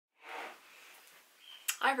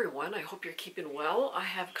Hi everyone, I hope you're keeping well. I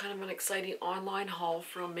have kind of an exciting online haul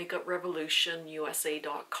from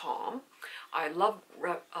MakeupRevolutionUSA.com. I love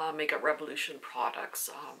Makeup Revolution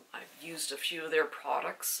products. I've used a few of their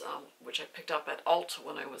products, which I picked up at Ulta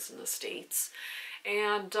when I was in the States.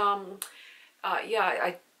 And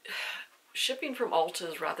shipping from Ulta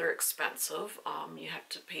is rather expensive. You have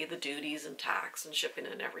to pay the duties and tax and shipping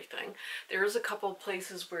and everything. There's a couple of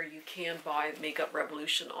places where you can buy Makeup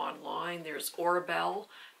Revolution online. There's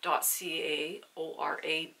Orabel.ca,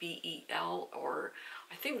 O-R-A-B-E-L, or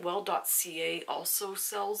I think Well.ca also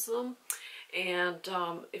sells them. And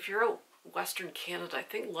if you're out Western Canada, I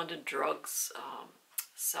think London Drugs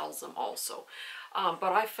sells them also.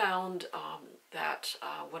 But I found that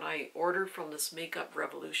when I ordered from this Makeup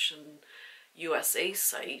Revolution USA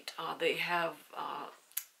site, they have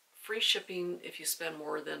free shipping if you spend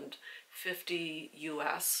more than $50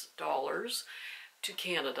 US to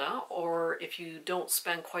Canada, or if you don't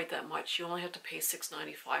spend quite that much, you only have to pay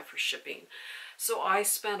 $6.95 for shipping. So I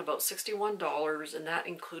spent about $61 and that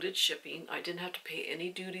included shipping. I didn't have to pay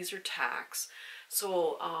any duties or tax.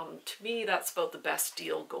 So to me, that's about the best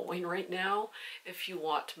deal going right now. If you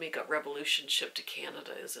want Makeup Revolution shipped to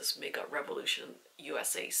Canada, is this Makeup Revolution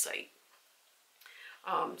USA site.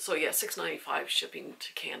 So yeah, $6.95 shipping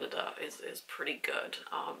to Canada is pretty good.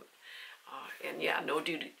 And yeah, no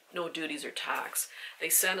duties or tax. They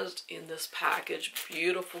sent it in this package,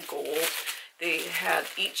 beautiful gold. They had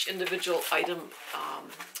each individual item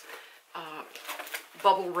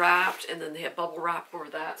bubble wrapped, and then they had bubble wrap over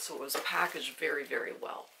that, so it was packaged very, very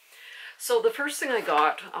well. So the first thing I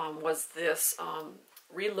got was this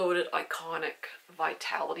Reloaded Iconic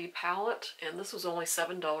Vitality palette, and this was only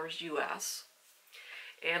 $7 US.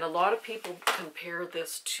 And a lot of people compare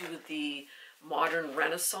this to the Modern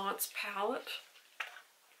Renaissance palette.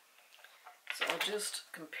 So I'll just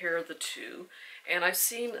compare the two. And I've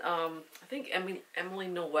seen, I think Emily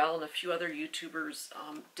Noel and a few other YouTubers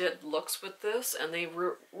did looks with this, and they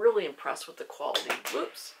were really impressed with the quality.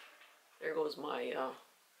 Whoops, there goes my,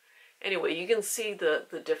 anyway, you can see the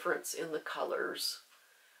difference in the colors.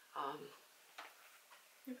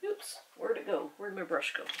 Oops, where'd it go? Where'd my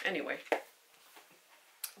brush go? Anyway,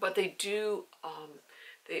 but they do,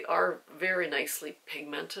 they are very nicely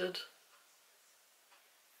pigmented.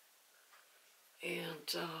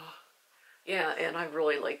 And yeah, and I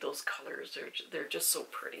really like those colors. They're just so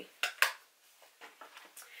pretty.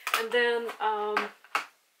 And then I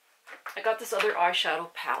got this other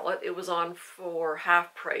eyeshadow palette. It was on for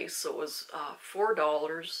half price, so it was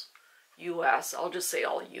 $4 US. I'll just say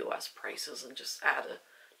all US prices and just add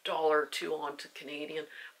 $1 or $2 on to Canadian.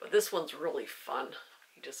 But this one's really fun.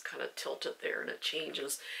 You just kind of tilt it there and it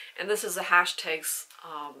changes. And this is a hashtags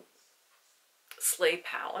Slay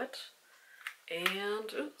palette.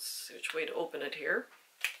 And oops, see which way to open it here.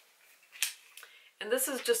 And this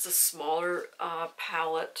is just a smaller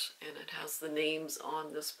palette, and it has the names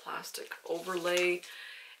on this plastic overlay.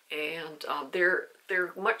 And they're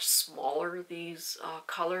much smaller, these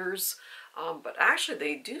colors, but actually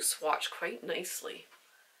they do swatch quite nicely.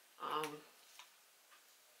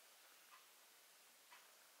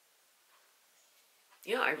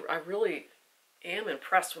 Yeah, I really am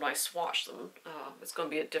impressed when I swatch them. It's going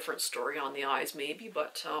to be a different story on the eyes maybe,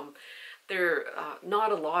 but they're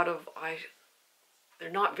not a lot of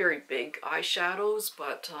they're not very big eyeshadows,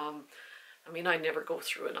 but I mean, I never go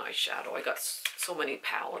through an eyeshadow. I got so many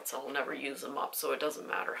palettes, I'll never use them up, so it doesn't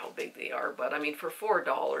matter how big they are. But I mean, for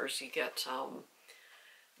 $4 you get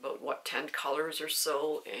about what, 10 colors or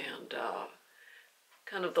so, and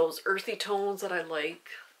kind of those earthy tones that I like,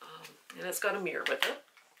 and it's got a mirror with it.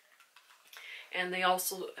 And they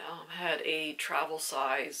also had a travel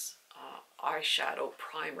size eyeshadow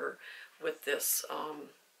primer with this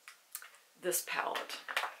this palette.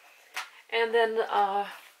 And then I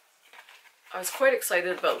was quite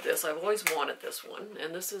excited about this. I've always wanted this one,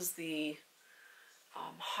 and this is the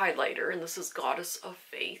highlighter, and this is Goddess of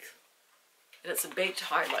Faith, and it's a baked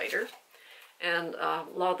highlighter. And a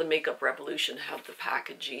lot of the Makeup Revolution have the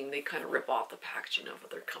packaging. They kind of rip off the packaging of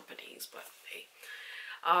other companies, but hey.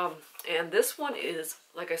 And this one is,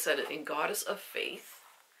 like I said, in Goddess of Faith,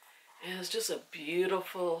 and it's just a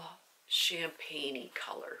beautiful champagne-y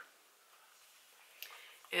color.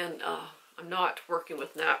 And I'm not working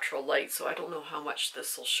with natural light, so I don't know how much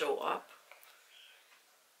this will show up.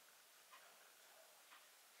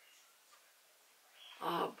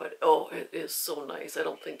 But oh, it is so nice. I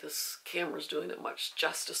don't think this camera's doing it much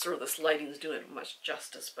justice, or this lighting's doing it much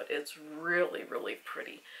justice, but it's really, really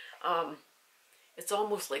pretty. It's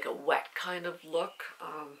almost like a wet kind of look.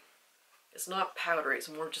 It's not powdery, it's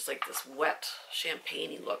more just like this wet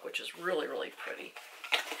champagne-y look, which is really, really pretty.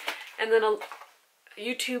 And then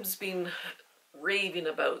YouTube's been raving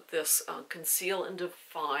about this Conceal and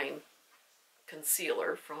Define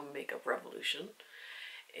concealer from Makeup Revolution.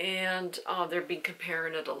 And they've been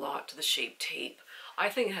comparing it a lot to the Shape Tape. I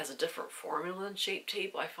think it has a different formula than Shape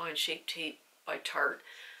Tape. I find Shape Tape by Tarte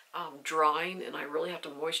drying, and I really have to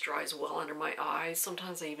moisturize well under my eyes.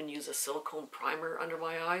 Sometimes I even use a silicone primer under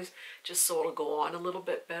my eyes just so it'll go on a little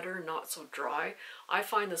bit better, not so dry. I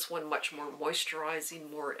find this one much more moisturizing,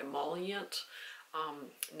 more emollient,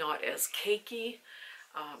 not as cakey.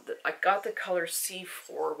 I got the color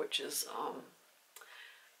C4, which is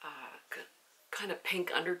kind of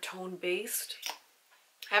pink undertone based.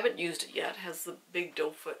 Haven't used it yet. It has the big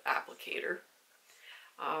doe foot applicator.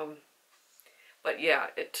 But yeah,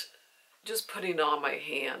 it just putting it on my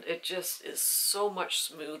hand, it just is so much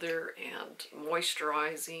smoother and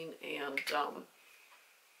moisturizing, and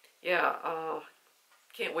yeah,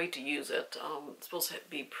 can't wait to use it. It's supposed to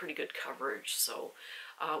be pretty good coverage, so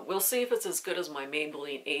we'll see if it's as good as my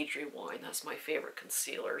Maybelline Age Rewind. That's my favorite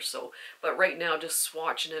concealer. So, but right now, just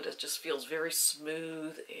swatching it, it just feels very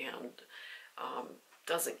smooth and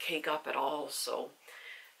doesn't cake up at all. So,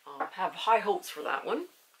 have high hopes for that one.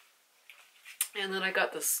 And then I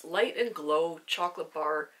got this Light and Glow Chocolate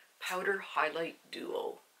Bar Powder Highlight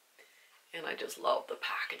Duo, and I just love the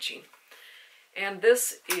packaging. And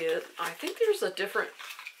this is, I think there's a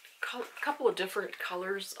couple of different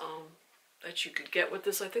colors that you could get with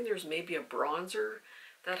this. I think there's maybe a bronzer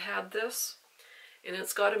that had this, and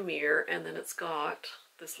it's got a mirror, and then it's got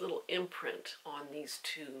this little imprint on these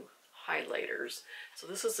two highlighters. So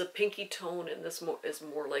this is a pinky tone, and this is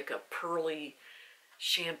more like a pearly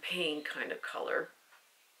champagne kind of color.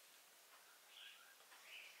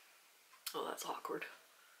 Oh, that's awkward.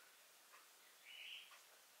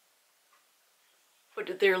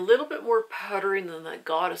 But they're a little bit more powdery than that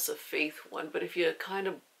Goddess of Faith one, but if you kind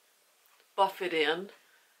of buff it in, it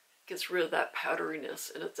gets rid of that powderiness,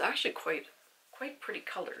 and it's actually quite pretty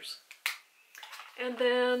colors. And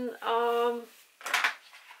then, oh,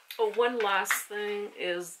 one last thing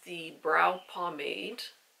is the brow pomade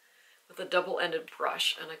with a double-ended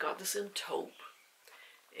brush, and I got this in taupe.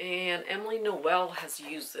 And Emily Noel has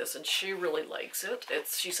used this, and she really likes it.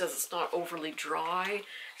 She says it's not overly dry,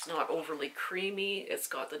 it's not overly creamy, it's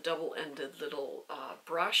got the double-ended little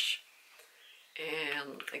brush.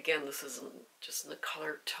 And again, this is just in the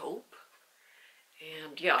color taupe.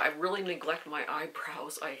 And yeah, I really neglect my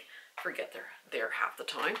eyebrows. I forget they're there half the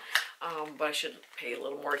time, but I should pay a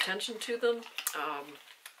little more attention to them.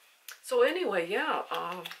 So anyway, yeah,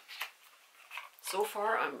 so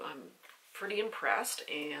far I'm pretty impressed,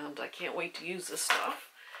 and I can't wait to use this stuff.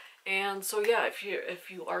 And so yeah,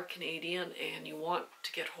 if you are Canadian and you want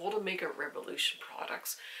to get hold of Makeup Revolution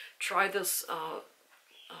products, try this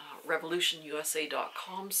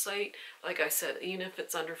revolutionusa.com site. Like I said, even if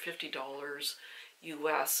it's under $50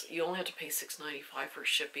 US, you only have to pay $6.95 for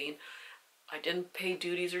shipping. I didn't pay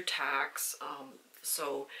duties or tax,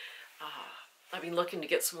 so I've been looking to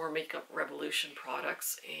get some more Makeup Revolution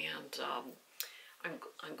products, and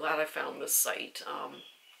I'm glad I found this site,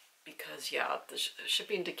 because yeah, the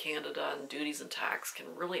shipping to Canada and duties and tax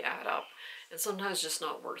can really add up, and sometimes just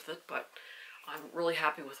not worth it. But I'm really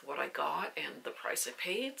happy with what I got and the price I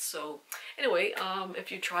paid. So anyway,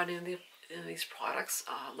 if you tried any of these products,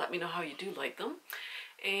 let me know how you do like them.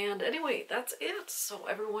 And anyway, that's it. So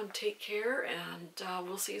everyone take care, and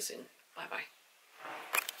we'll see you soon. Bye-bye.